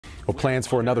Well, plans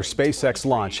for another SpaceX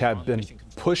launch have been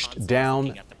pushed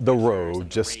down the road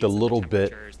just a little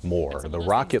bit more. The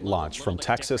rocket launch from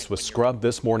Texas was scrubbed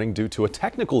this morning due to a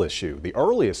technical issue. The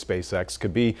earliest SpaceX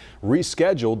could be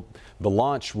rescheduled. The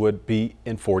launch would be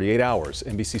in 48 hours.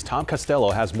 NBC's Tom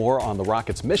Costello has more on the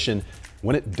rocket's mission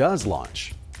when it does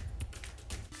launch.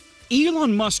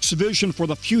 Elon Musk's vision for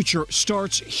the future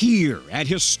starts here at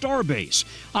his Starbase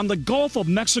on the Gulf of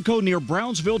Mexico near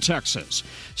Brownsville, Texas.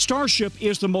 Starship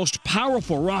is the most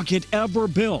powerful rocket ever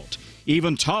built,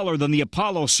 even taller than the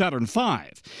Apollo Saturn V,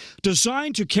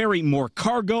 designed to carry more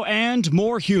cargo and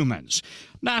more humans.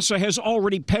 NASA has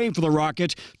already paid for the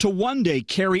rocket to one day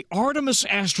carry Artemis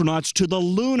astronauts to the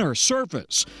lunar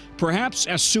surface, perhaps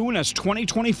as soon as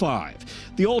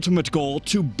 2025. The ultimate goal,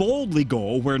 to boldly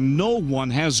go where no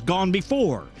one has gone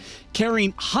before,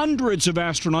 carrying hundreds of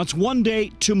astronauts one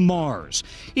day to Mars,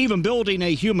 even building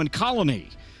a human colony.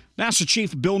 NASA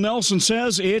Chief Bill Nelson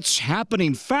says it's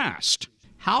happening fast.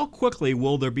 How quickly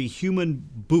will there be human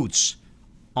boots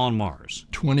on Mars?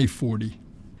 2040.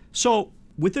 So,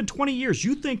 within 20 years,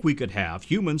 you think we could have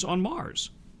humans on Mars?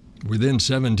 Within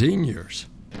 17 years.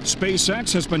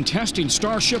 SpaceX has been testing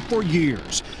Starship for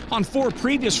years. On 4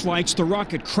 previous flights, the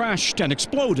rocket crashed and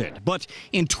exploded. But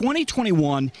in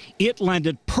 2021, it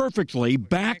landed perfectly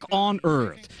back on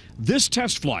Earth. This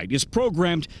test flight is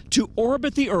programmed to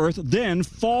orbit the Earth, then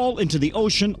fall into the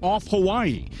ocean off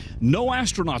Hawaii. No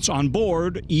astronauts on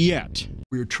board yet.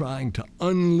 We're trying to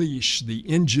unleash the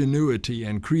ingenuity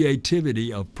and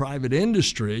creativity of private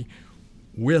industry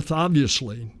with,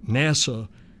 obviously, NASA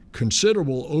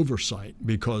considerable oversight,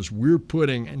 because we're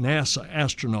putting NASA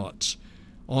astronauts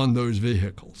on those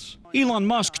vehicles. Elon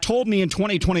Musk told me in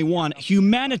 2021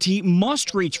 humanity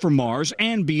must reach for Mars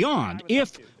and beyond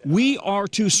if we are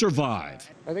to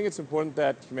survive. I think it's important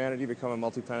that humanity become a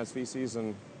multi-planet species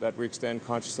and that we extend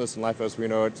consciousness and life as we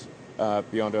know it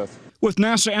beyond Earth. With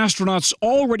NASA astronauts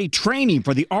already training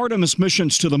for the Artemis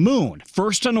missions to the moon,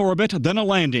 first an orbit, then a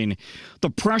landing, the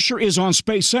pressure is on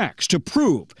SpaceX to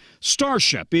prove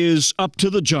Starship is up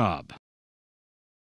to the job.